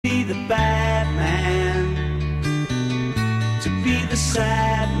the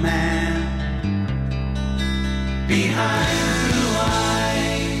sad man behind blue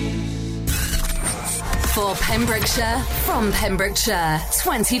eyes. For Pembrokeshire, from Pembrokeshire,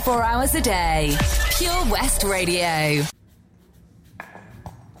 24 hours a day. Pure West Radio.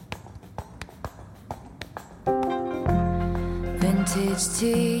 Vintage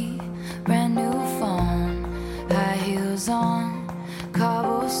tea, brand new phone, high heels on,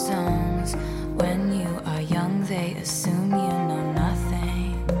 cobblestones. When you are young, they assume you know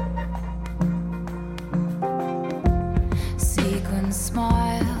nothing. Sequin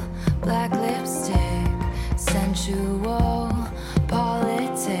smile, black lipstick, sensual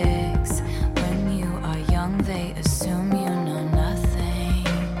politics. When you are young, they assume you know nothing.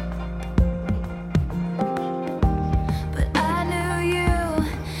 But I knew you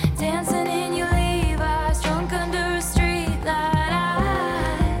dancing in your Levi's, drunk under a street light.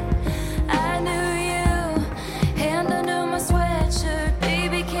 I knew you, hand under my sweatshirt,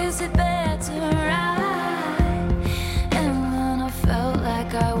 baby, kiss it better. And when I felt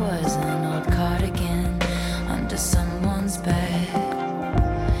like I was an old cardigan under someone's bed,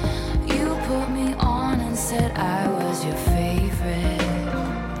 you put me on and said I was your favorite.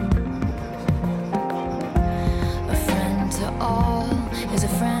 A friend to all is a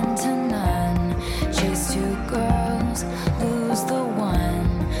friend to none. Chase two girls, lose the one.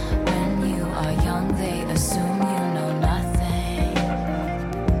 When you are young, they assume you know nothing.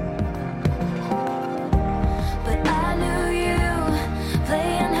 But I knew you,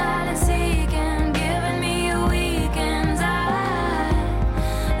 playing hide and seek and giving me your weekends. I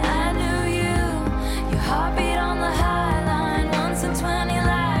knew you, your heartbeat on the high line, once in 20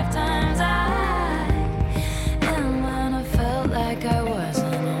 lifetimes. And when I felt like I was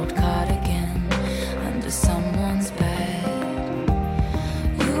an old cardigan under someone's bed,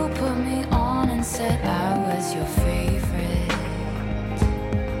 you put me on and said I was your favorite.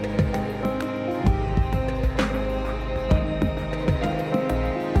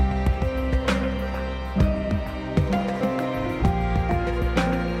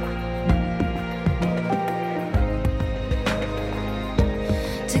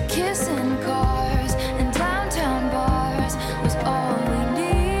 To kiss in cars and downtown bars was all we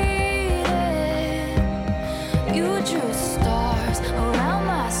needed. You drew stars around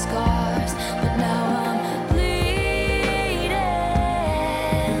my scars, but now I'm bleeding.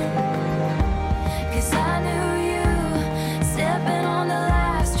 'Cause I knew you, stepping on the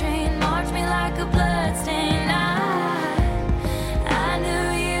last train, marked me like a bloodstain. I knew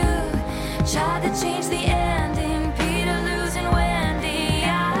you, tried to change the ending, Peter losing Wendy.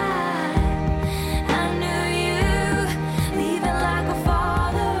 I knew you, leaving like a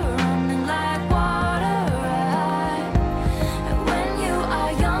father, running like water. And when you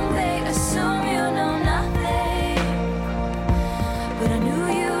are young, they assume you know nothing. But I knew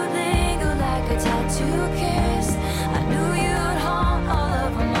you'd linger like a tattoo kiss. I knew you'd haunt all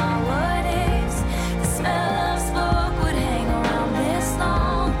over my what ifs. The smell of smoke would hang around this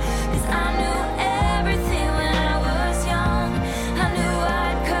long. 'Cause I knew everything when I was young. I knew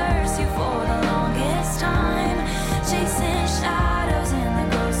I'd curse you for the longest time, chasing shadows in the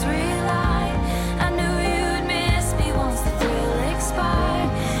grocery line. I knew you'd miss me once the thrill expired,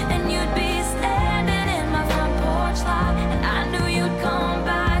 and you'd be standing in my front porch light. And I knew you'd come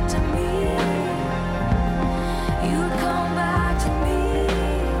back to me. You'd come back to me.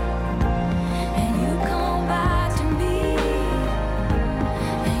 And you'd come back to me.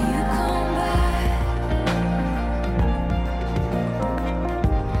 And you'd come back.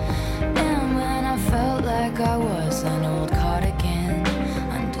 And when I felt like I was an old cardigan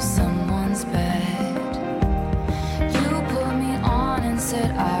under someone's bed, you put me on and said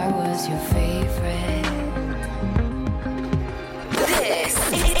I was your favorite. This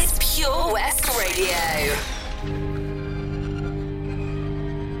is Pure West Radio.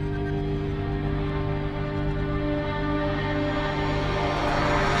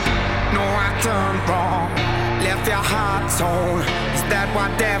 No, I done wrong, left your heart torn. Is that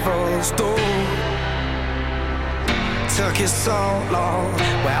what devils do? Took you so long,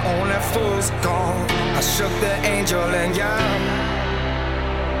 where only fools go. I shook the angel and young.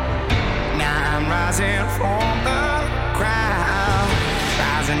 Now I'm rising from the crowd,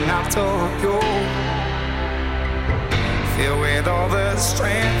 rising up to you. Filled with all the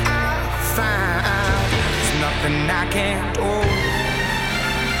strength I find, there's nothing I can't do.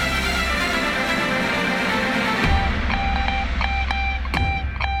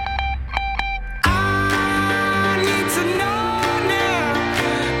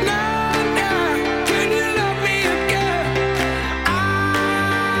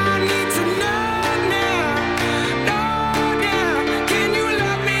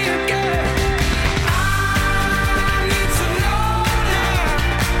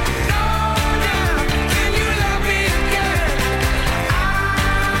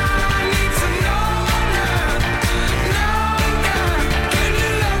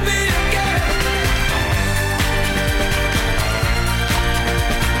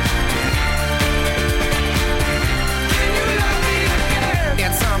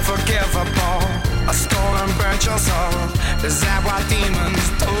 Is that what demons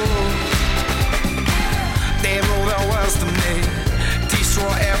do? They rule the world to me,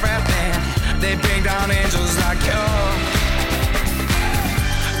 destroy everything. They bring down angels like you.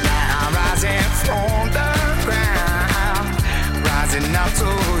 Now I'm rising from the ground, rising up to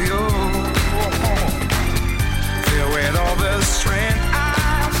you. Filled with all the strength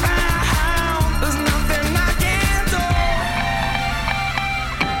I found, there's nothing I can't do. I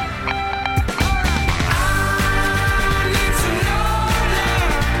need to know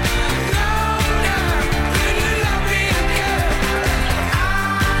now, can you love me again?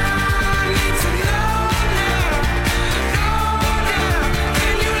 I need to know now,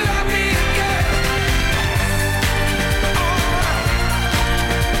 can you love me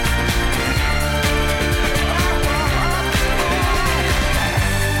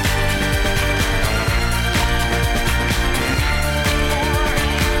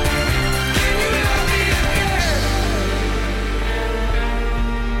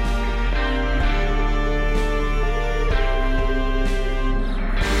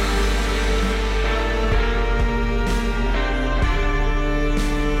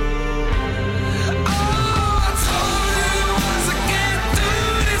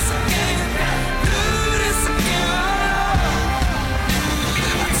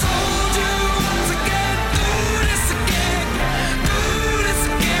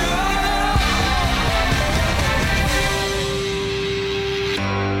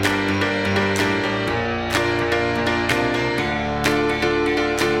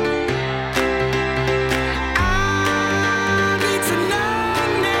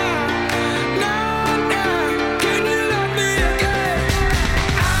again?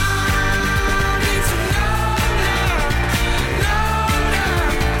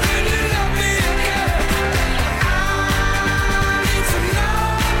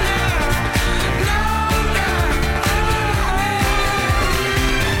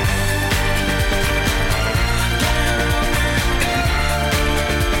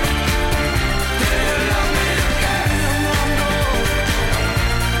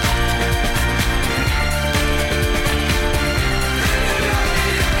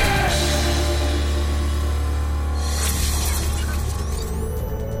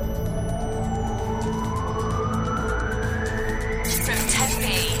 From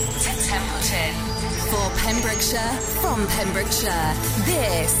Tempe to Templeton. For Pembrokeshire, from Pembrokeshire,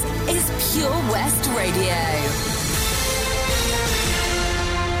 this is Pure West Radio.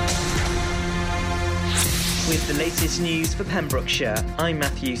 With the latest news for Pembrokeshire, I'm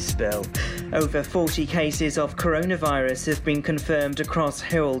Matthew Spill. Over 40 cases of coronavirus have been confirmed across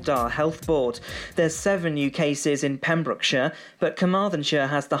Hywel Dda Health Board. There's 7 new cases in Pembrokeshire, but Carmarthenshire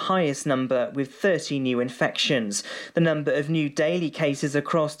has the highest number with 30 new infections. The number of new daily cases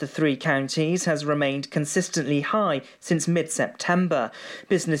across the 3 counties has remained consistently high since mid-September.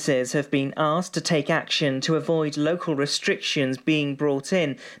 Businesses have been asked to take action to avoid local restrictions being brought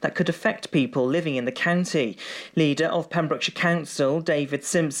in that could affect people living in the county. Leader of Pembrokeshire Council, David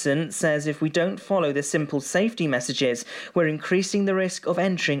Simpson, says if we don't follow the simple safety messages, we're increasing the risk of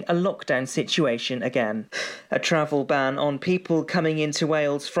entering a lockdown situation again. A travel ban on people coming into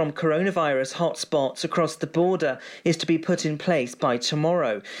Wales from coronavirus hotspots across the border is to be put in place by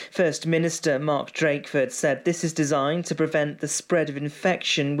tomorrow. First Minister Mark Drakeford said this is designed to prevent the spread of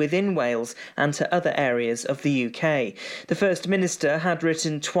infection within Wales and to other areas of the UK. The First Minister had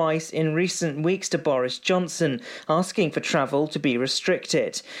written twice in recent weeks to Boris Johnson, asking for travel to be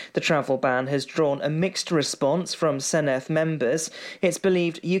restricted. The travel ban has drawn a mixed response from Senedd members. It's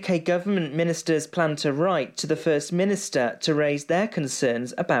believed UK government ministers plan to write to the First Minister to raise their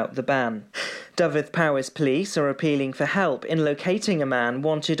concerns about the ban. Dyfed-Powys police are appealing for help in locating a man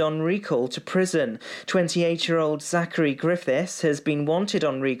wanted on recall to prison. 28-year-old Zachary Griffiths has been wanted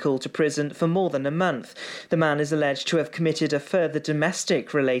on recall to prison for more than a month. The man is alleged to have committed a further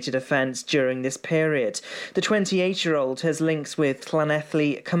domestic-related offence during this period. The 28-year-old has links with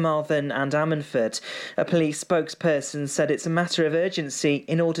Llanelli, Carmarthen and Ammanford. A police spokesperson said it's a matter of urgency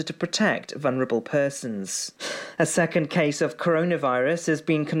in order to protect vulnerable persons. A second case of coronavirus has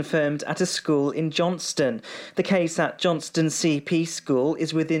been confirmed at a school in Johnston. The case at Johnston CP School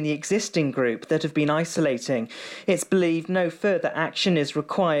is within the existing group that have been isolating. It's believed no further action is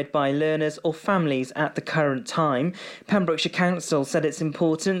required by learners or families at the current time. Pembrokeshire Council said it's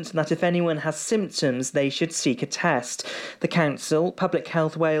important that if anyone has symptoms, they they should seek a test. The Council, Public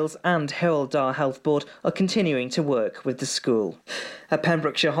Health Wales and Hywel Dda Health Board are continuing to work with the school. A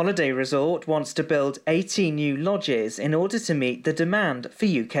Pembrokeshire holiday resort wants to build 80 new lodges in order to meet the demand for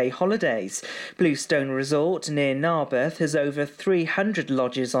UK holidays. Bluestone Resort near Narberth has over 300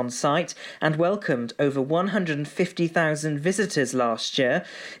 lodges on site and welcomed over 150,000 visitors last year.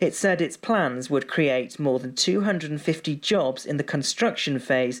 It said its plans would create more than 250 jobs in the construction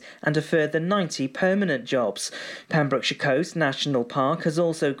phase and a further 90 permanent jobs. Pembrokeshire Coast National Park has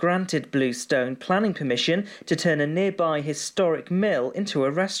also granted Bluestone planning permission to turn a nearby historic mill into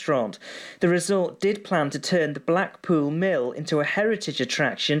a restaurant. The resort did plan to turn the Blackpool Mill into a heritage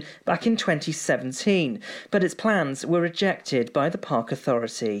attraction back in 2017, but its plans were rejected by the Park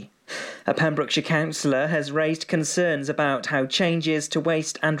Authority. A Pembrokeshire councillor has raised concerns about how changes to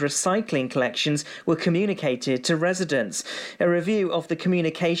waste and recycling collections were communicated to residents. A review of the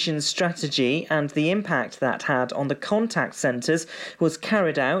communications strategy and the impact that had on the contact centres was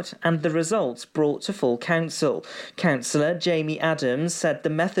carried out and the results brought to full council. Councillor Jamie Adams said the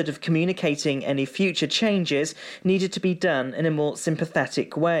method of communicating any future changes needed to be done in a more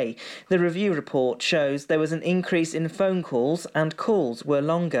sympathetic way. The review report shows there was an increase in phone calls and calls were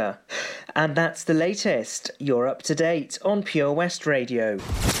longer. And that's the latest. You're up to date on Pure West Radio.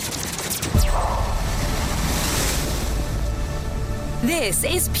 This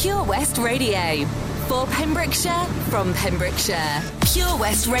is Pure West Radio. For Pembrokeshire, from Pembrokeshire. Pure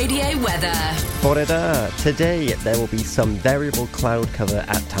West Radio weather. Bore-da. Today there will be some variable cloud cover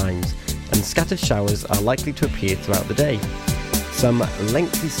at times, and scattered showers are likely to appear throughout the day. Some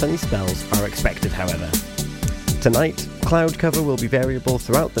lengthy sunny spells are expected, however. Tonight, cloud cover will be variable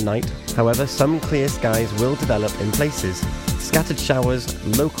throughout the night, however some clear skies will develop in places. Scattered showers,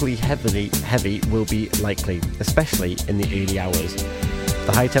 locally heavy will be likely, especially in the early hours.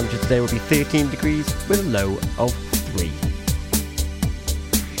 The high temperature today will be 13 degrees with a low of 3.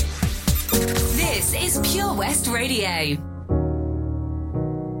 This is Pure West Radio.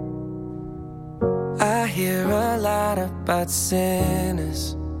 I hear a lot about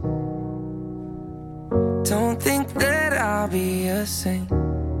sinners. Don't think that I'll be a saint,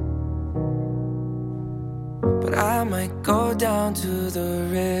 but I might go down to the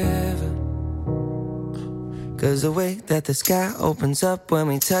river. 'Cause the way that the sky opens up when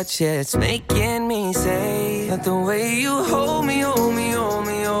we touch it, it's making me say that the way you hold me, hold me, hold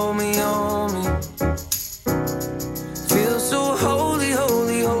me, hold me, hold me, feels so holy,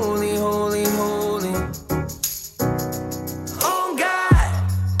 holy, holy, holy, holy. Oh God,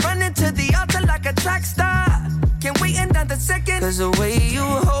 running to the altar like a track star. Can't wait another second. 'Cause the way you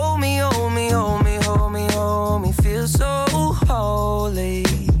hold me, hold me, hold me, hold me, hold me, feels so holy.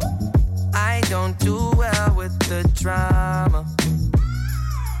 I don't do well with the drama,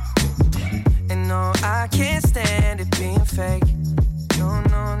 and no, I can't stand it being fake. No,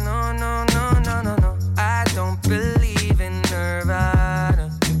 no, no, no, no, no, no, no. I don't believe in Nirvana,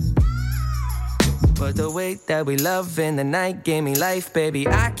 but the way that we love in the night gave me life, baby.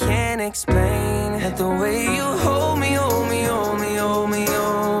 I can't explain it. The way you hold me, hold me, hold me, hold me,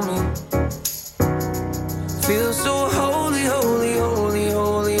 hold me, feels so holy, holy, holy,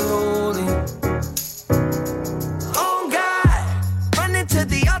 holy, holy. Oh God, running to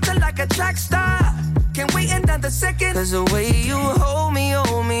the altar like a track star. Can't wait another second. 'Cause the way you hold me,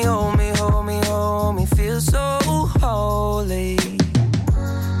 hold me, hold me, hold me, hold me, feels so holy.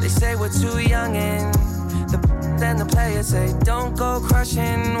 They say we're too young and then the players say don't go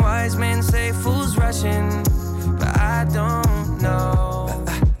crushing. Wise men say fools rushing, but I don't know.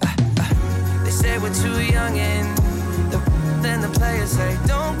 They say we're too young and then the players say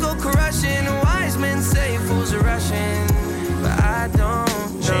don't go crushing. Wise men say fools are rushing, but I don't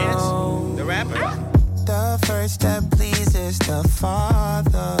know. Chance, the rapper. The first step pleases the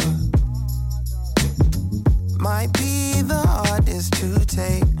Father might be the hardest to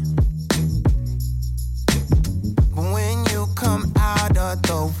take. When you come out of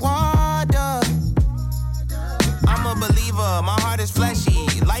the water, I'm a believer, my heart is fleshy.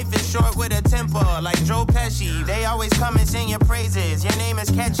 Life is short with a temper, like Joe Pesci. They always come and sing your praises, your name is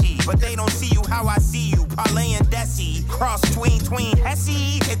catchy, but they don't see you how I see you. Parlay and Desi, cross tween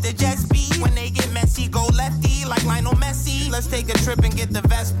Hesse. Hit the jet speed, when they get messy, go lefty, like Lionel Messi. Let's take a trip and get the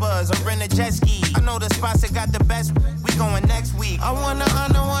Vespas, or rent a jet ski. I know the spots that got the best, we going next week. I wanna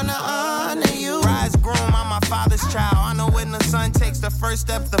honor you. Rise groom, I'm my father's child. I know when the son takes the first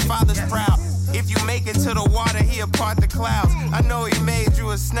step, the father's proud. If you make it to the water, he'll part the clouds. I know he made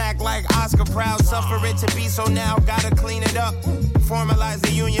you a snack like Oscar Proud. Suffer it to be, so now gotta clean it up. Formalize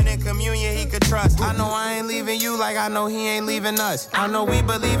the union and communion he could trust. I know I ain't leaving you like I know he ain't leaving us. I know we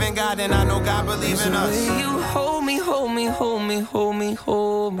believe in God and I know God believes in us. The way you hold me, hold me, hold me, hold me,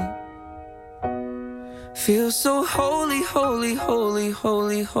 hold me. Feel so holy, holy, holy,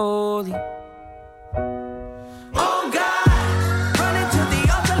 holy, holy. Oh God, running to the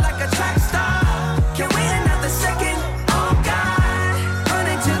altar like a track star. Can we another second? Oh God,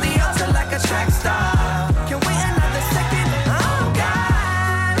 running to the altar like a track star. Can we another second? Oh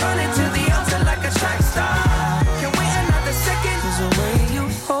God, running to the altar like a track star. Can we another second? 'Cause the way you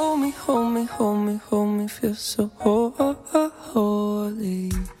hold me, hold me, hold me, hold me, feel so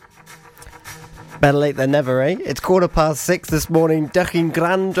holy. Better late than never, eh? It's 6:15 this morning. Ducking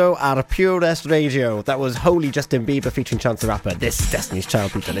Grando ar Pure West Radio. That was Holy Justin Bieber featuring Chance the Rapper. This is Destiny's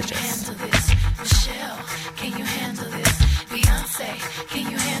Child, Be Delicious. Handle this, Michelle. Can you handle this? Beyonce, can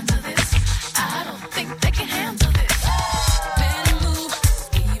you handle this? I don't think they can handle this. Better move,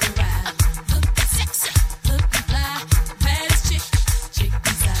 even ride. Looking sexy, looking fly. Baddest chick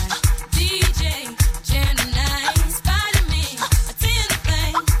inside. DJ, Gemini, inspire me. Attend the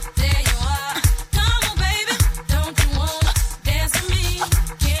thing, there you are. Come on, baby, don't you wanna dance with me?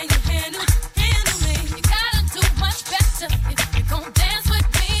 Can you handle me? You gotta do much better if you gon' dance with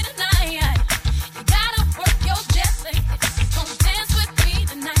me tonight. You gotta work your jelly if you gon' dance with me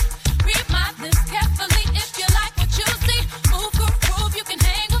tonight. Read my lips carefully if you like what you see. Move, groove, you can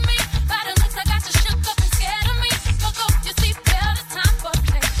hang with me. By the looks, I got you shook up and scared of me. Fuck up your seatbelt, it's time for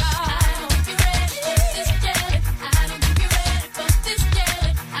takeoff. I don't think you're ready for this jelly. I don't think you're ready for this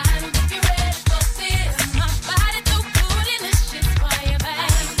jelly. I don't think you're ready for this. My body too bootylicious for you, babe. I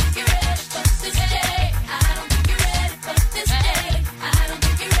don't think you're ready for this jelly. I don't think you're ready for this jelly. I don't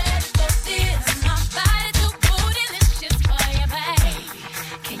think you're ready for this. My body too bootylicious for you, babe.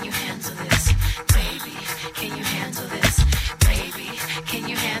 Can you handle this? Baby, can you handle this? Baby, can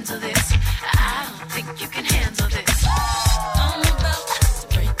you handle this? I don't think you can handle this. I'm about to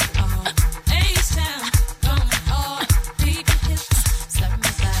break it all. H-Town, going hard. Beat my hips, slap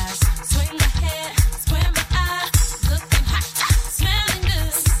my thighs. Swing my head, square my eyes. Looking hot, smelling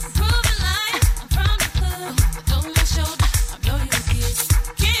good. Proving like I'm from the hood. Over my shoulder, I blow you a kiss.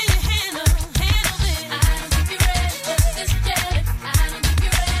 Can you handle this? I don't think you're ready for this jelly. I don't think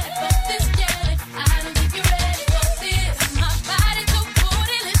you're ready for this jelly. I don't think you're ready for this. My body too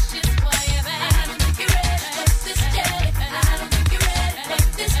bootylicious for you, babe. I don't think you're ready for this jelly. I don't think you're ready for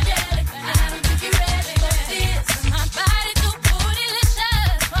this jelly. I don't think you're ready for this. My body too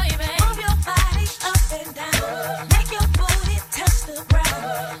bootylicious for you, babe. Move your body up and down. Make your booty touch the ground.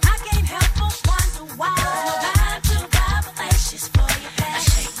 I can't help but wonder why. My vibe too vibalacious for you, babe. I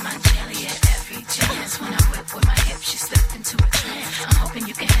shake my jelly at every chance. When I whip with my hips, you slip into a trance. I'm hoping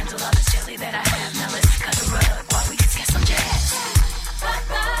you can handle all this jelly that I have. Now let's cut the rug while we get some jazz.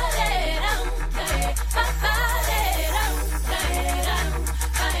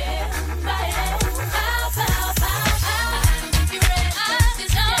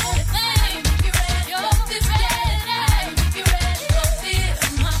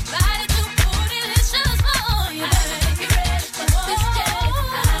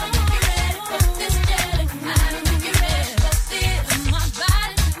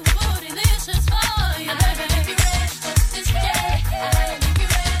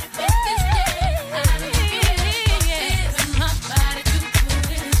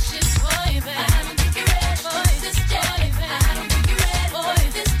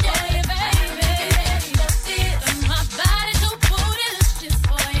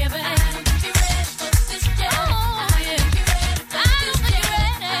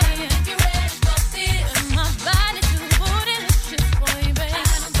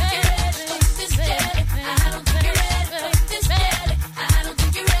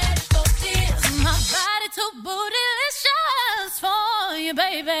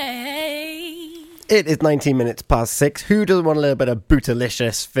 It is 19 minutes past 6. Who doesn't want a little bit of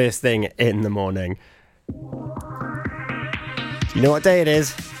bootylicious first thing in the morning? You know what day it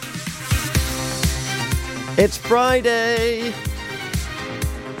is? It's Friday!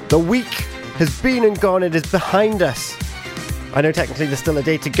 The week has been and gone. It is behind us. I know technically there's still a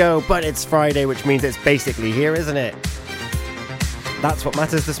day to go, but it's Friday, which means it's basically here, isn't it? That's what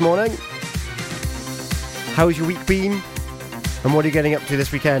matters this morning. How's your week been? And what are you getting up to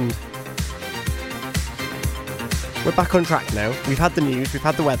this weekend? We're back on track now. We've had the news, we've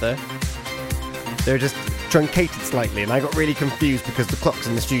had the weather. They're just truncated slightly, and I got really confused because the clocks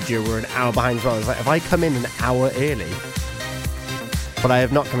in the studio were an hour behind as well. I was like, have I come in an hour early? but I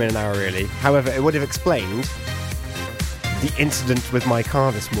have not come in an hour early. However, it would have explained the incident with my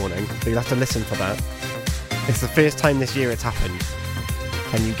car this morning, so you'll have to listen for that. It's the first time this year it's happened.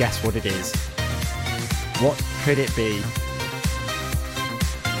 Can you guess what it is? What could it be?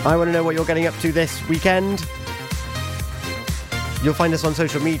 I want to know what you're getting up to this weekend. You'll find us on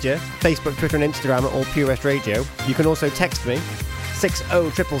social media, Facebook, Twitter and Instagram at All Pure West Radio. You can also text me,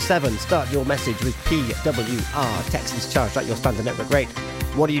 60777. Start your message with PWR. Text is charged at your standard network rate.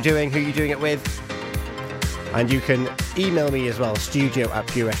 What are you doing? Who are you doing it with? And you can email me as well,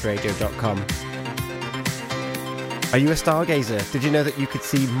 studio@purewestradio.com. Are you a stargazer? Did you know that you could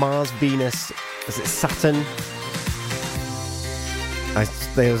see Mars, Venus, is it Saturn?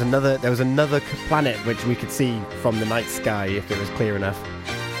 There was another planet which we could see from the night sky if it was clear enough.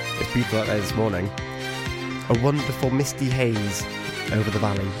 It's beautiful out there this morning. A wonderful misty haze over the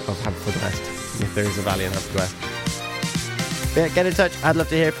valley of Haverfordwest, if there is a valley in Haverfordwest. Yeah, get in touch. I'd love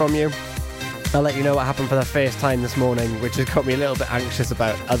to hear from you. I'll let you know what happened for the first time this morning, which has got me a little bit anxious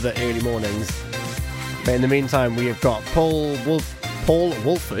about other early mornings. But in the meantime, we have got Paul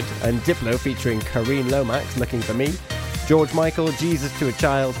Wolford and Diplo featuring Kareen Lomax, Looking for Me, George Michael, Jesus to a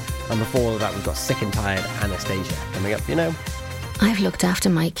Child, and before all of that we've got Sick and Tired, Anastasia coming up, you know. I've looked after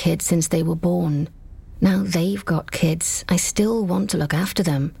my kids since they were born. Now they've got kids, I still want to look after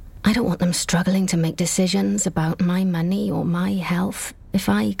them. I don't want them struggling to make decisions about my money or my health if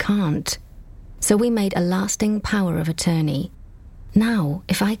I can't. So we made a lasting power of attorney. Now,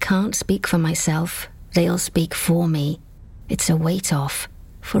 if I can't speak for myself, they'll speak for me. It's a weight off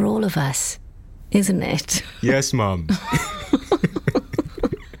for all of us, isn't it? Yes, Mum.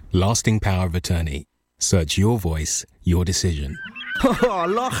 Lasting power of attorney. Search your voice, your decision. Oh,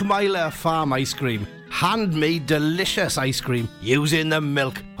 Lochmeyler Farm Ice Cream. Handmade delicious ice cream using the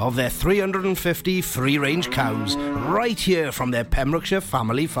milk of their 350 free-range cows right here from their Pembrokeshire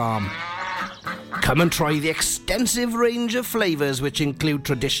family farm. Come and try the extensive range of flavours which include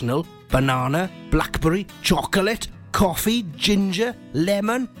traditional, banana, blackberry, chocolate, coffee, ginger,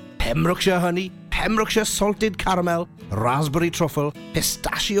 lemon, Pembrokeshire honey, Pembrokeshire salted caramel, raspberry truffle,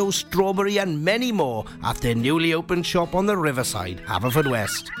 pistachio, strawberry and many more at their newly opened shop on the Riverside,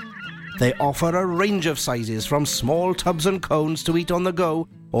 Haverfordwest. They offer a range of sizes from small tubs and cones to eat on the go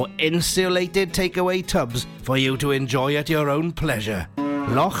or insulated takeaway tubs for you to enjoy at your own pleasure.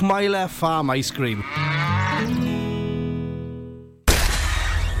 Lochmeyler Farm Ice Cream.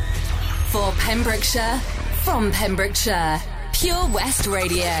 For Pembrokeshire, from Pembrokeshire, Pure West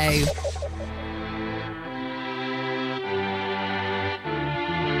Radio.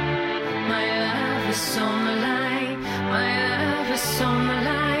 My love is on the line. My love is on the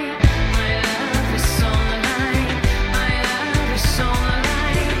line.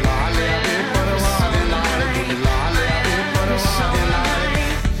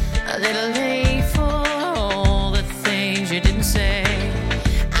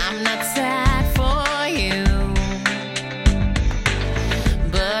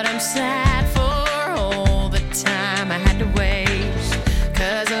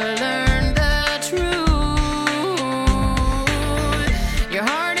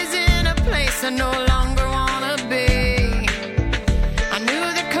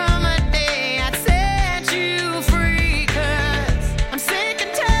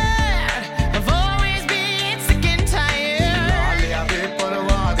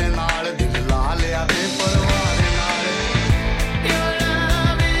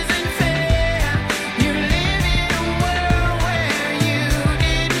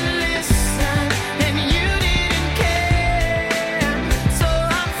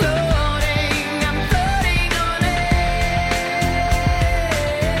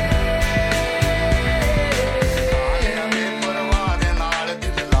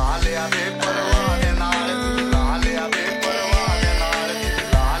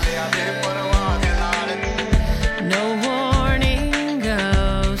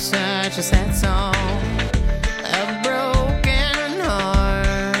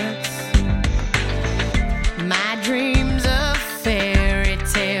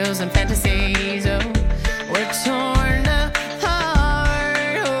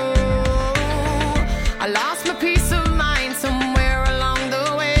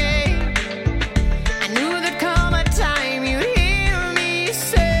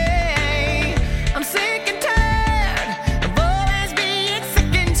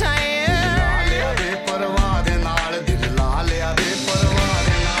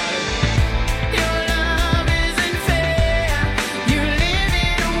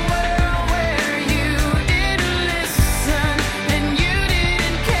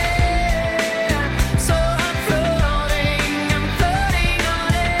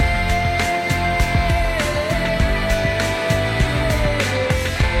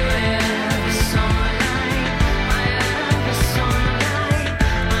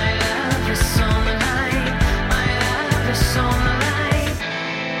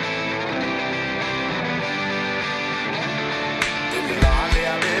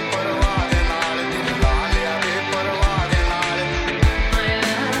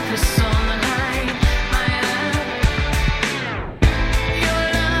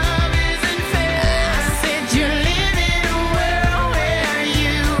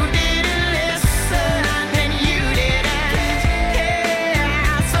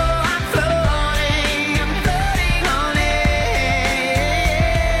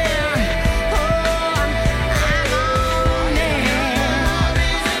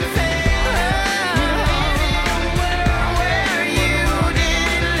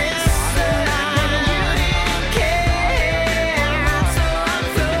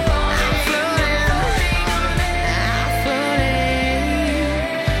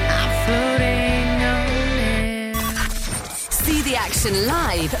 action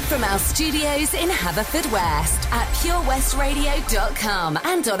live from our studios in Haverfordwest at purewestradio.com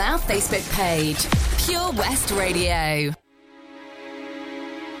and on our Facebook page, Pure West Radio.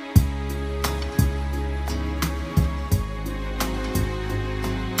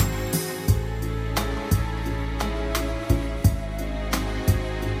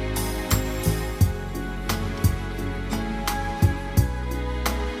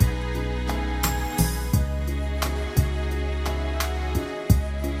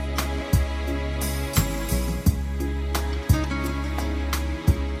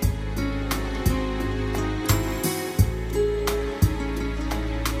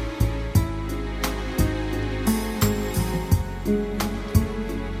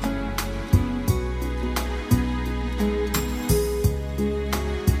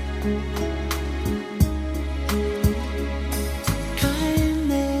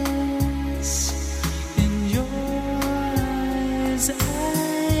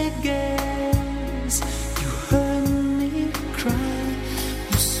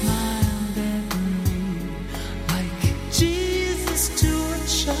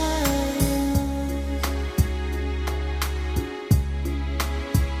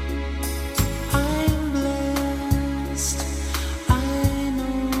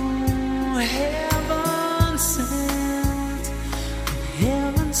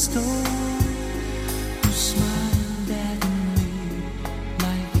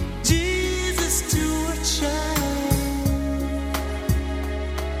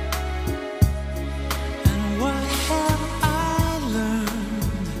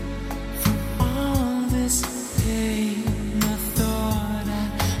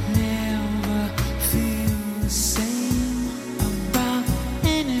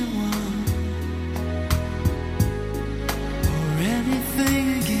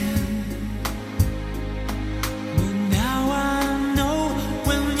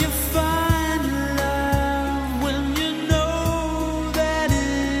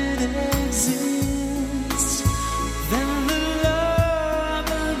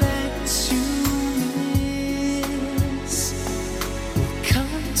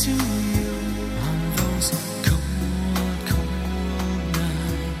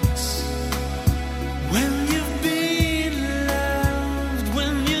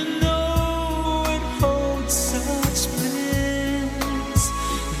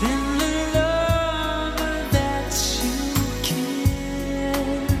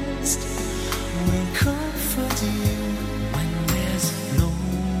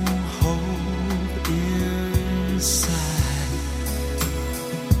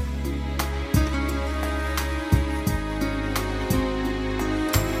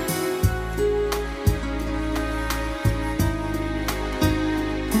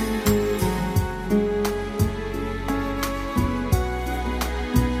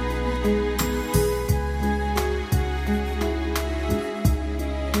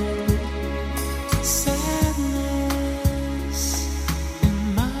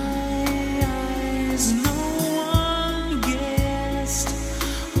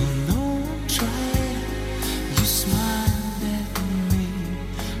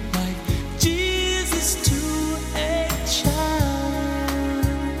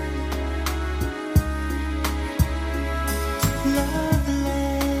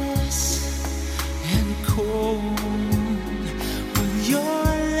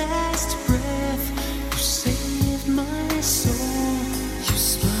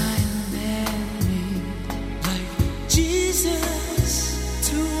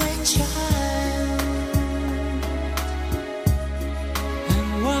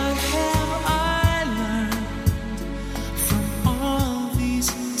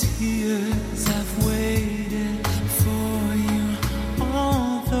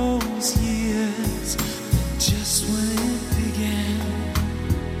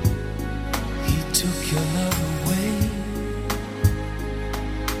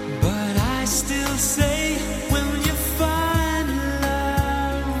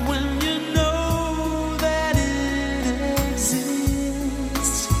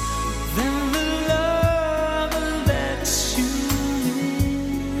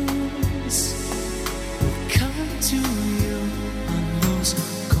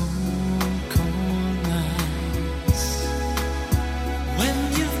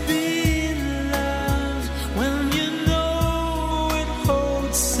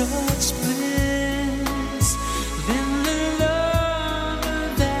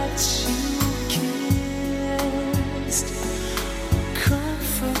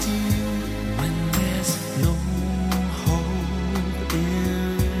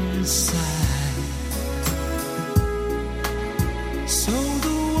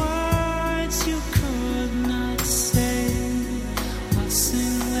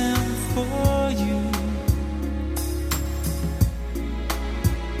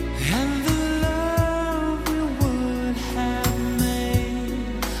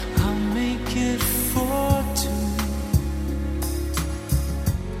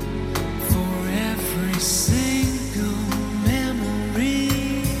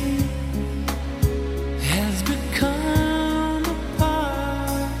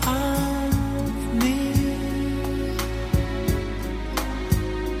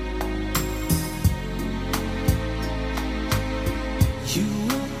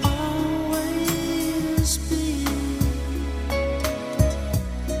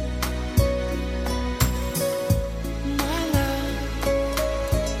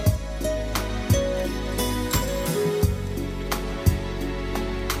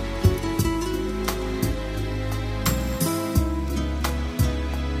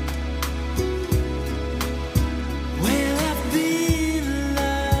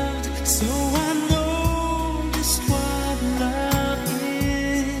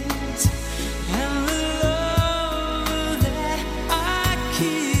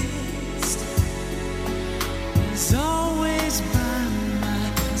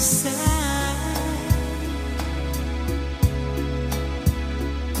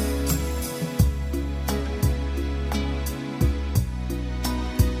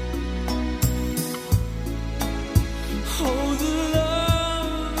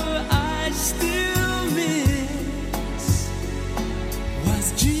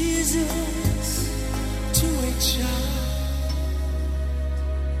 Jesus to a child.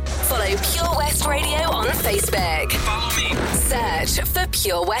 Follow Pure West Radio on Facebook. Follow me. Search for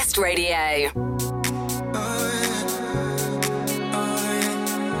Pure West Radio.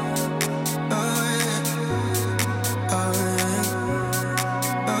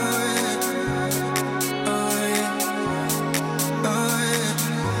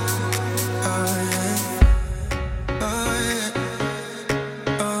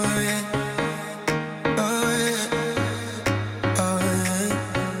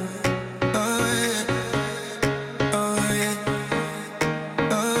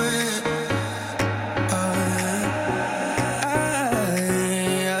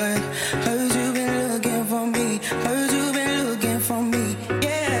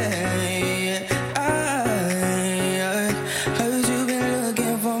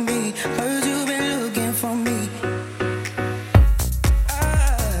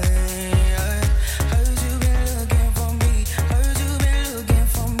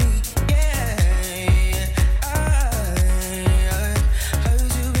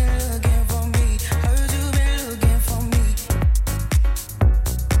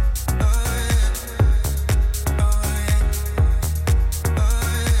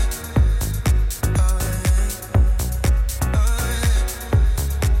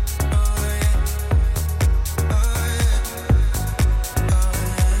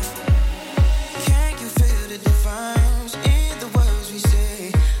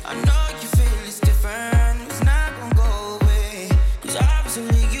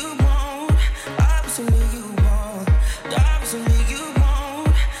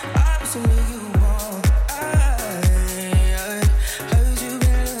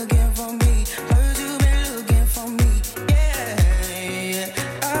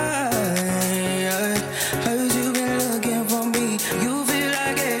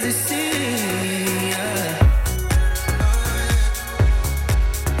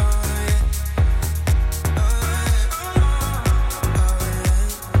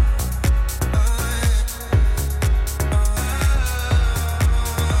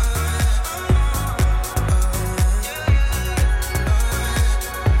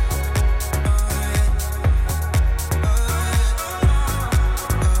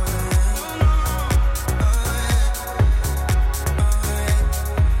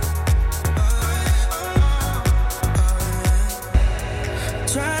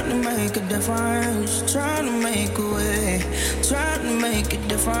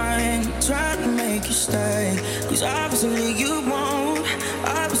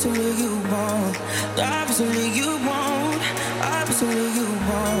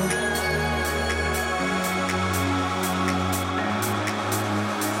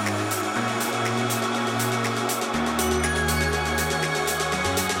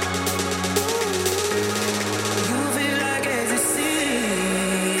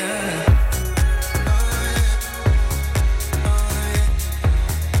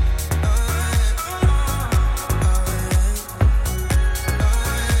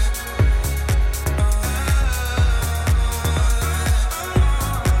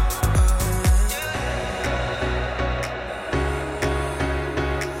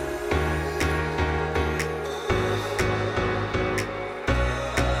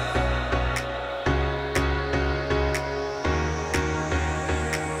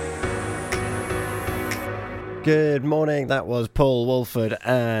 Good morning, that was Paul Wolford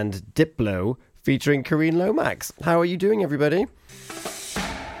and Diplo featuring Karine Lomax. How are you doing, everybody?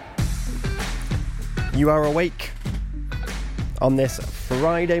 You are awake on this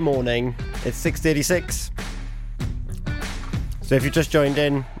Friday morning. It's 6:36. So if you just joined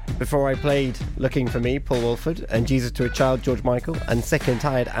in, before I played Looking For Me, Paul Wolford, and Jesus to a Child, George Michael, and Sick and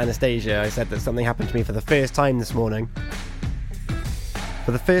Tired, Anastasia, I said that something happened to me for the first time this morning.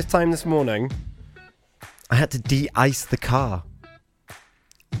 For the first time this morning, I had to de-ice the car.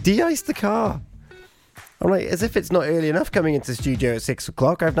 De-ice the car. I'm like, as if it's not early enough coming into the studio at 6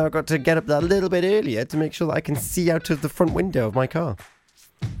 o'clock, I've now got to get up that little bit earlier to make sure that I can see out of the front window of my car.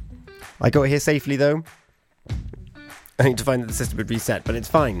 I got here safely, though. I need to find that the system had reset, but it's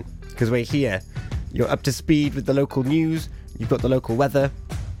fine, because we're here. You're up to speed with the local news. You've got the local weather.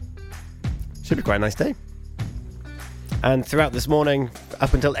 Should be quite a nice day. And throughout this morning,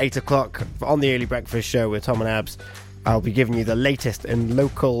 up until 8 o'clock, on the Early Breakfast Show with Tom and Abz, I'll be giving you the latest in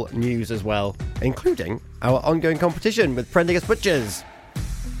local news as well, including our ongoing competition with Prendergast Butchers.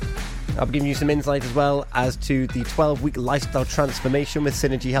 I'll be giving you some insight as well as to the 12-week lifestyle transformation with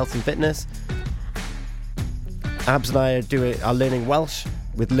Synergy Health and Fitness. Abz and I are learning Welsh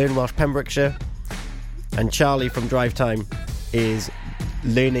with Learn Welsh Pembrokeshire, and Charlie from Drive Time is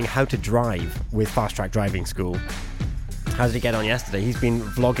learning how to drive with Fast Track Driving School. How did he get on yesterday? He's been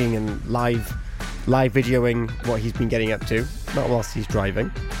vlogging and live videoing what he's been getting up to, not whilst he's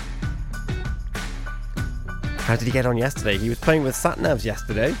driving. How did he get on yesterday? He was playing with sat-navs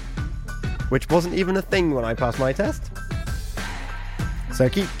yesterday, which wasn't even a thing when I passed my test. So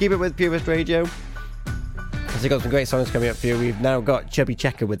keep it with Pure West Radio. So we've got some great songs coming up for you. We've now got Chubby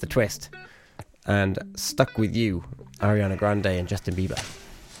Checker with The Twist and Stuck With You, Ariana Grande and Justin Bieber.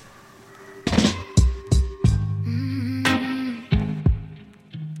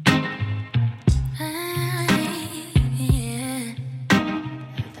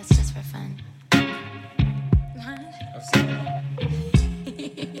 That's just for fun.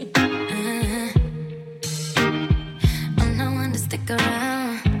 I'm not one to stick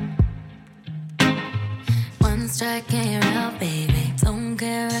around. One strike and you're out, baby. Don't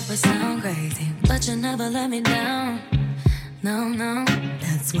care if I sound crazy, but you never let me down. No, no,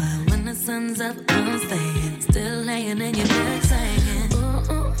 that's why when the sun's up, I'm staying. Still laying in your bed saying, ooh,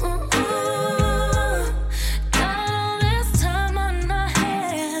 ooh, ooh, ooh. Got all this time on our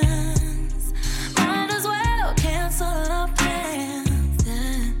hands. Might as well cancel our plans,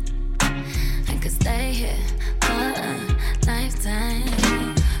 yeah. I could stay here for a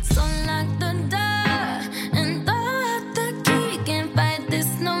lifetime. So lock the door and throw out the key. Can't fight this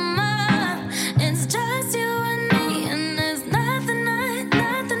no more. It's just you and me, and there's nothing I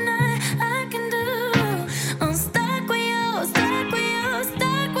can do. I'm stuck with you, stuck with you,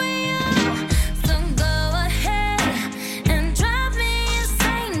 stuck with you. So go ahead and drive me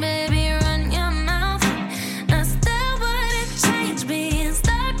insane, baby. Run your mouth. I still wouldn't change being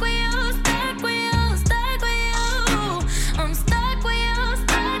stuck with you, stuck with you, stuck with you. I'm stuck with you,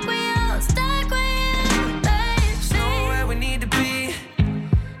 stuck with you, stuck with you, baby. There's nowhere we need to be.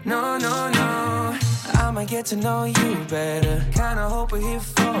 No, no, no. I'ma get to know you better. Kinda hope we're here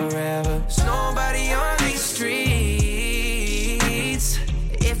forever. There's nobody on these streets.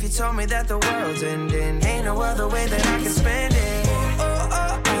 If you told me that the world's ending, ain't no other way that I can spend it. Oh,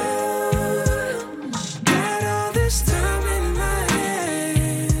 oh, oh. Got all this time in my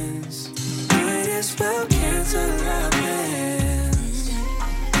hands. Might as well cancel our plans.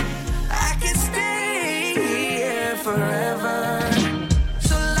 I can stay here forever.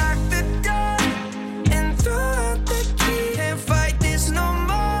 So lock the door and throw out the key. Can't fight this no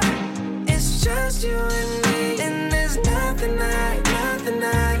more. It's just you and me, and there's nothing I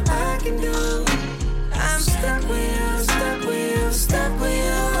can do. I'm stuck with you, stuck with you, stuck with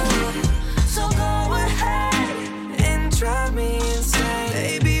you. So go ahead and drive me insane,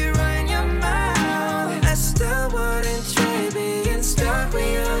 baby. Run your mouth. I still wouldn't trade being stuck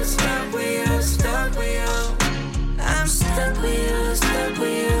with you, stuck with you, stuck with you. I'm stuck with you, stuck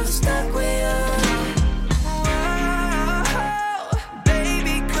with you, stuck with you. Whoa,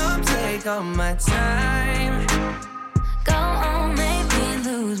 baby, come take all my time. Go on, make me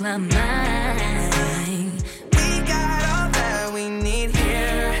lose my mind. We got all that we need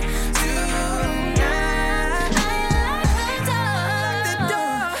here tonight. Lock the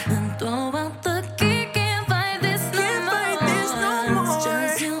door And throw out the key. Can't fight this no Can't more. fight this no more. It's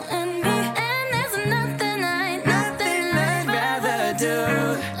just you and me, and there's nothing I'd rather do.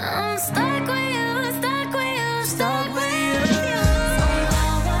 I'm stuck with you, stuck with you, Stuck with you. So go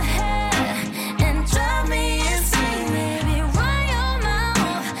ahead and drive me insane, baby. Run your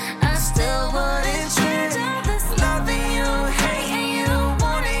mouth. I still wouldn't change a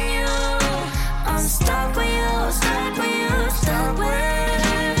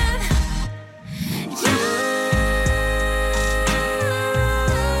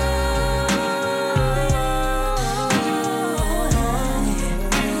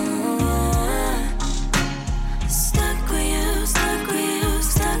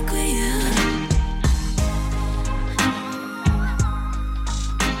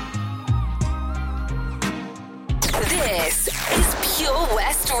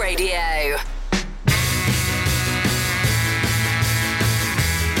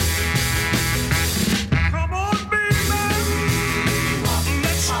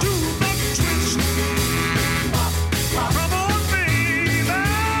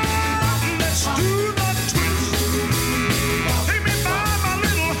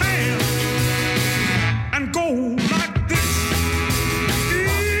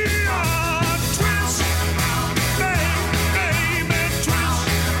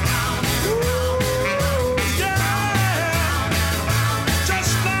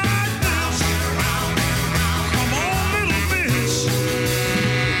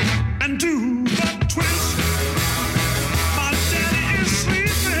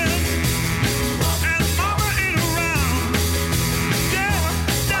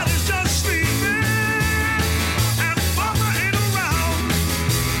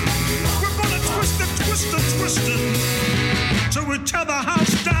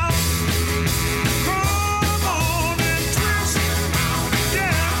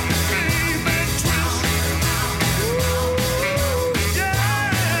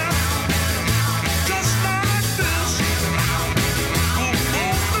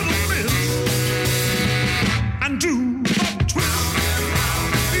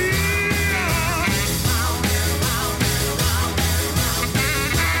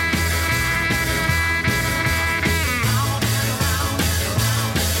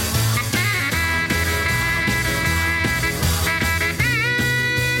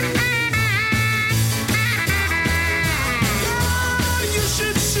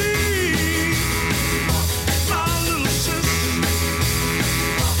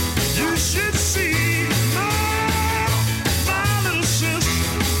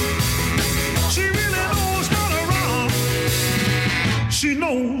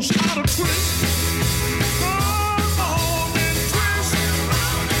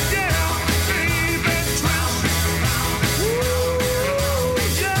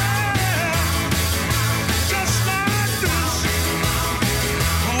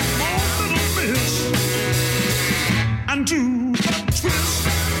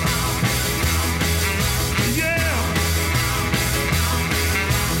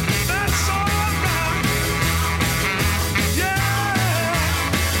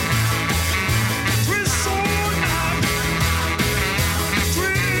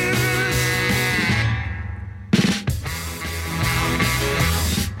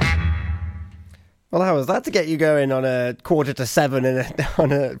Well, how was that to get you going on a 6:45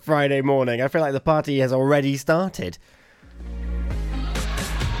 on a Friday morning? I feel like the party has already started.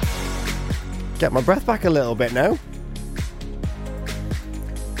 Get my breath back a little bit now.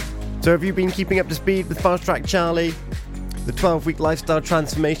 So have you been keeping up to speed with Fast Track Charlie, the 12-week lifestyle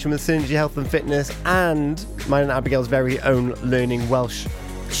transformation with Synergy Health and Fitness, and mine and Abigail's very own Learning Welsh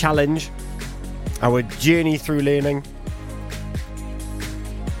challenge, our journey through learning?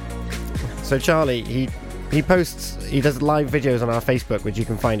 So Charlie, he does live videos on our Facebook, which you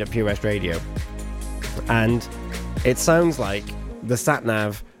can find at Pure West Radio, and it sounds like the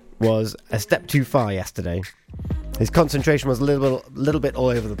sat-nav was a step too far yesterday. His concentration was a little bit all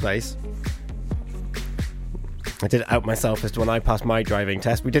over the place. I did out myself as to when I passed my driving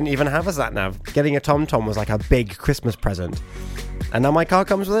test. We didn't even have a sat-nav. Getting a TomTom was like a big Christmas present. And now my car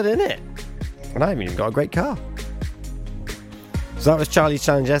comes with it in it. And I haven't even got a great car. So that was Charlie's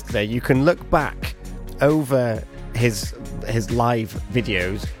challenge yesterday. You can look back over his live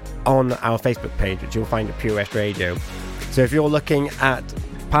videos on our Facebook page, which you'll find at Pure West Radio. So if you're looking at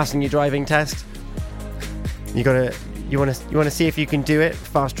passing your driving test, you want to see if you can do it.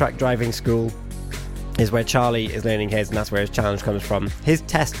 Fast Track Driving School is where Charlie is learning his, and that's where his challenge comes from. His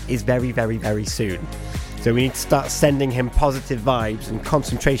test is very, very, very soon. So we need to start sending him positive vibes and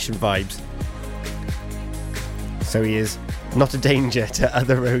concentration vibes, so he is not a danger to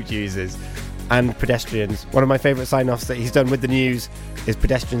other road users and pedestrians. One of my favourite sign-offs that he's done with the news is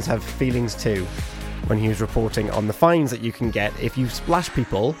pedestrians have feelings too, when he was reporting on the fines that you can get if you splash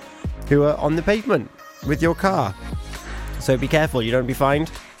people who are on the pavement with your car. So be careful, you don't be fined.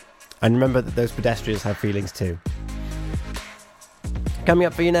 And remember that those pedestrians have feelings too. Coming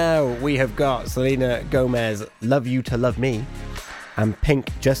up for you now, we have got Selena Gomez, Love You to Love Me, and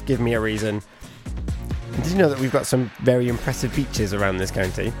Pink, Just Give Me a Reason. And did you know that we've got some very impressive beaches around this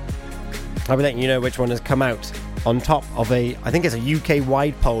county? I'll be letting you know which one has come out on top of I think it's a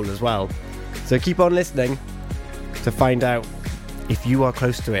UK-wide poll as well. So keep on listening to find out if you are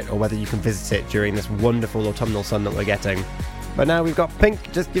close to it or whether you can visit it during this wonderful autumnal sun that we're getting. But now we've got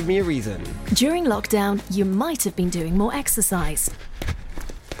Pink, Just Give Me a Reason. During lockdown, you might have been doing more exercise.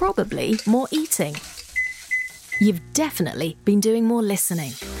 Probably more eating. You've definitely been doing more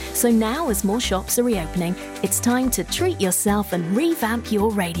listening. So now, as more shops are reopening, it's time to treat yourself and revamp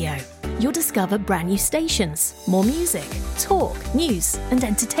your radio. You'll discover brand new stations, more music, talk, news and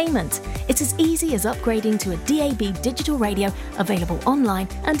entertainment. It's as easy as upgrading to a DAB digital radio available online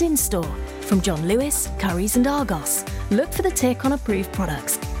and in-store. From John Lewis, Currys and Argos. Look for the tick on approved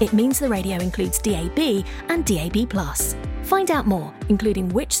products. It means the radio includes DAB and DAB+. Find out more, including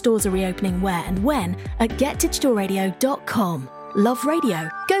which stores are reopening where and when, at getdigitalradio.com. Love radio.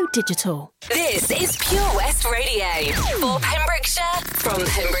 Go digital. This is Pure West Radio for Pembrokeshire from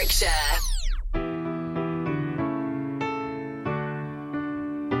Pembrokeshire.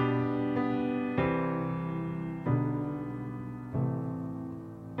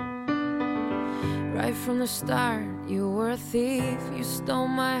 Right from the start, you were a thief, you stole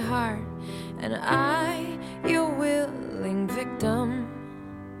my heart, and I, your willing victim.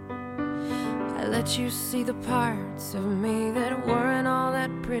 I let you see the parts of me that weren't all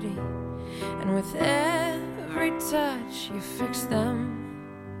that pretty, and with every touch you fixed them.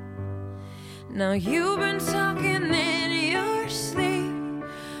 Now you've been talking in your sleep,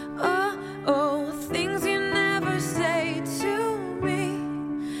 oh, things you never say to me.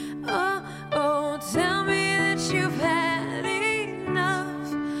 Oh, tell me that you've had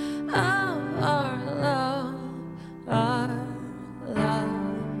enough of our love, our love.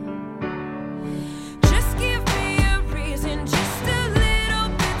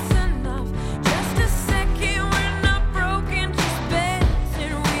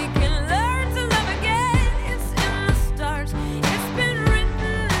 It's been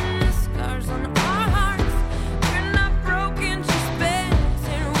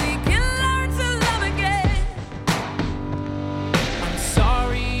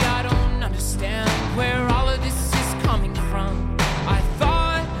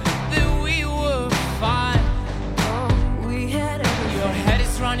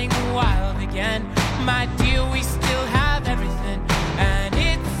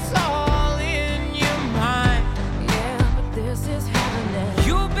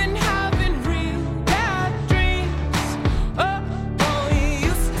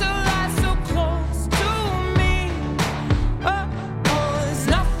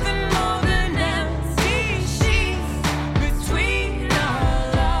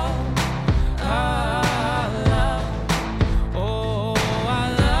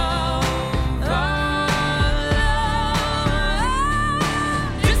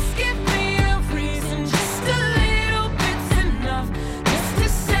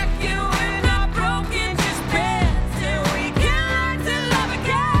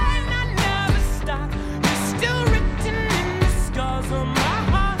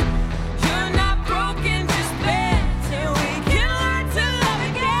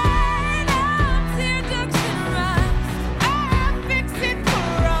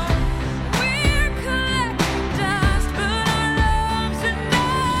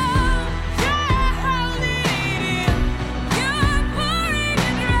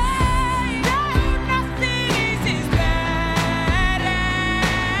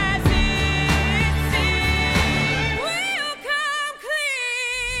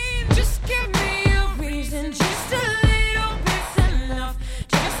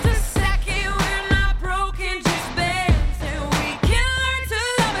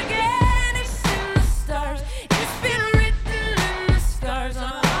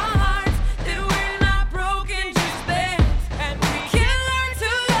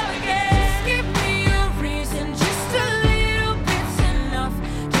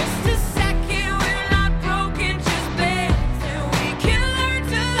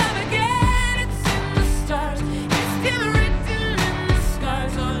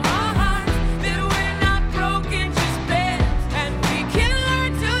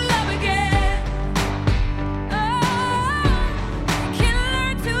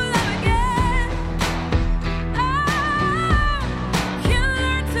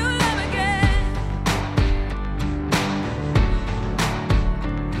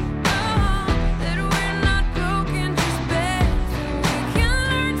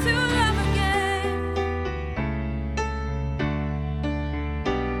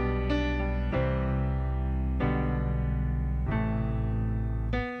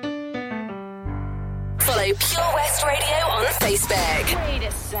Pure West Radio on Facebook. Wait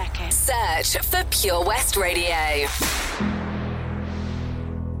a second. Search for Pure West Radio.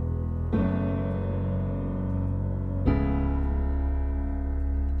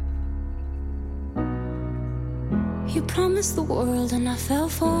 You promised the world and I fell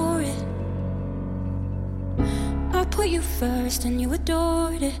for it. I put you first and you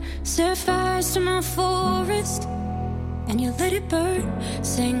adored it. Set fires to my forest and you let it burn.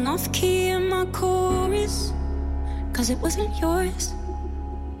 Sang off key in my chorus, 'cause it wasn't yours.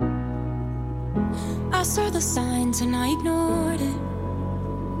 I saw the signs and I ignored it.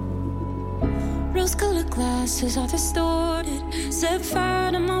 Rose-colored glasses are distorted. Set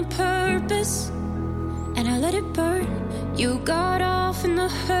fire to my purpose and I let it burn. You got off in the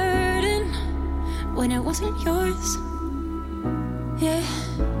hurting when it wasn't yours. Yeah,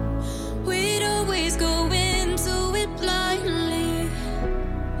 we'd always go into it blindly.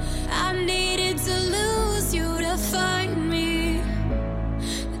 I needed to lose you to find me.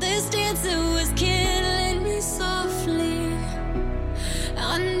 This dancer was killing me softly.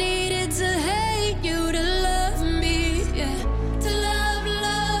 I needed to hate you to love me. Yeah, to love,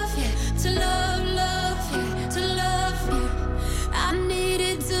 love, yeah, to love, love, yeah, to love you. I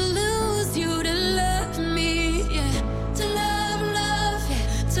needed to lose you to love me. Yeah, to love, love, yeah,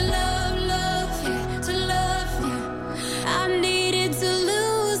 to love, love, yeah, to love you. I needed to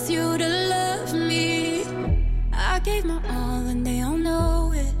lose you to love me. I gave my all and they all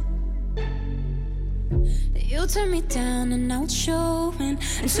know it. You turned me down and now it's showing.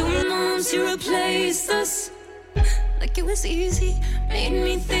 And 2 months you replaced us like it was easy. Made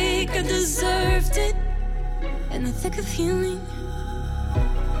me think I deserved it in the thick of healing.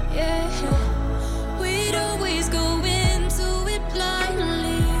 Yeah, we'd always go into it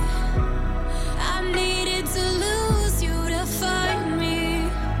blindly. I needed to lose you to find me.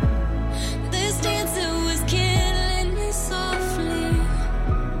 This dancer was killing me softly.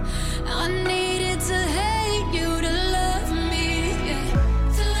 I needed to hate you to love me. Yeah,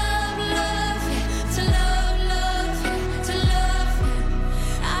 to love, love, yeah, to love, love, yeah, to love you.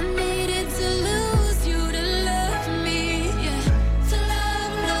 I needed to lose you to love me. Yeah, to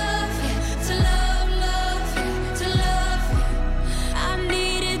love, love, yeah, to love, love, yeah, to love you. I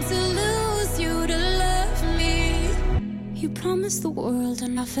needed to lose you to love me. You promised the world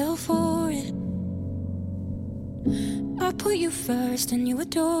and I fell for it. I put you first and you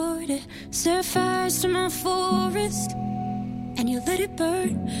adored it. Set fires to my forest and you let it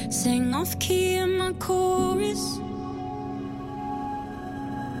burn. Sang off key in my chorus.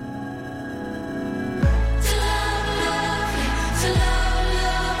 To love, love, yeah, to love,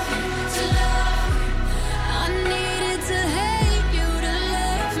 love, yeah, to love you. I needed to hate you to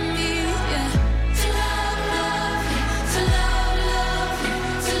love me. Yeah, to love, love, yeah, to love, love, yeah,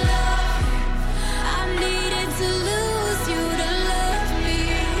 to love you. I needed to lose you to love me.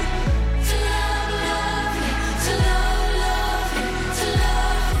 To love, love, yeah, to love, love, yeah, to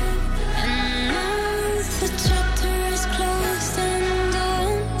love you. And now the chapter is closed and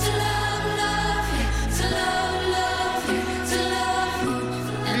done. To love, love, yeah, to love, love, yeah, to love you.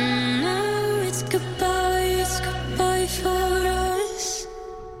 And now it's goodbye for us.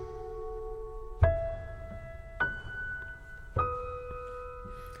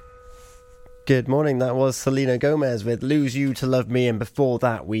 Good morning, that was Selena Gomez with Lose You to Love Me, and before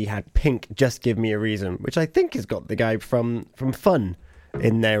that we had Pink, Just Give Me a Reason, which I think has got the guy from Fun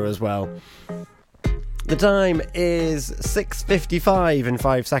in there as well. The time is 6:55 in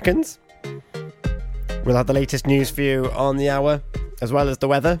 5 seconds. We'll have the latest news for you on the hour, as well as the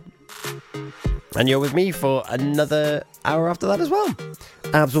weather. And you're with me for another hour after that as well.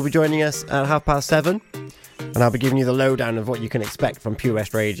 Abz will be joining us at 7:30. And I'll be giving you the lowdown of what you can expect from Pure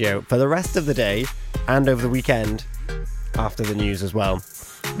West Radio for the rest of the day and over the weekend after the news as well.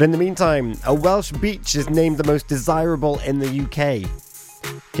 But in the meantime, a Welsh beach is named the most desirable in the UK.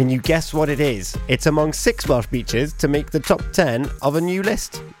 Can you guess what it is? It's among 6 Welsh beaches to make the top 10 of a new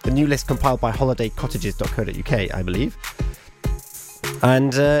list. The new list compiled by holidaycottages.co.uk, I believe.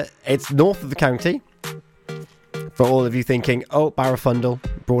 And it's north of the county. For all of you thinking, oh, Barafundle,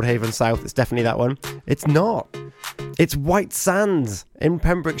 Broadhaven South, it's definitely that one. It's not. It's White Sands in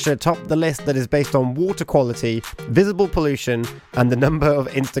Pembrokeshire topped the list that is based on water quality, visible pollution, and the number of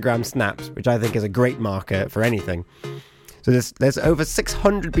Instagram snaps, which I think is a great marker for anything. So there's over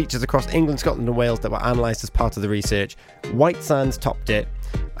 600 beaches across England, Scotland and Wales that were analysed as part of the research. White Sands topped it,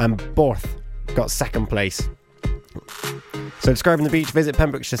 and Borth got second place. So describing the beach, Visit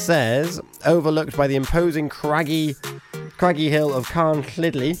Pembrokeshire says, overlooked by the imposing craggy hill of Carn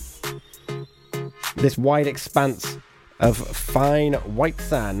Llydley, this wide expanse of fine white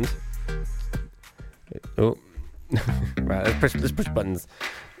sand. Oh, Right, let's push buttons.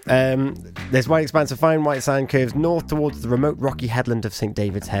 This wide expanse of fine white sand curves north towards the remote rocky headland of St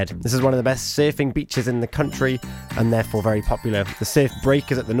David's Head. This is one of the best surfing beaches in the country and therefore very popular. The surf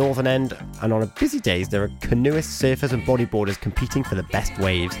break is at the northern end, and on busy days there are canoeists, surfers and bodyboarders competing for the best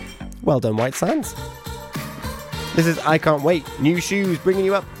waves. Well done, White Sands. This is I Can't Wait, New Shoes, bringing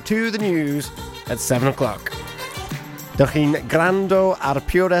you up to the news at 7 o'clock. Dych chi'n grando ar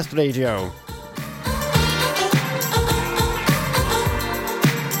Pure West Radio.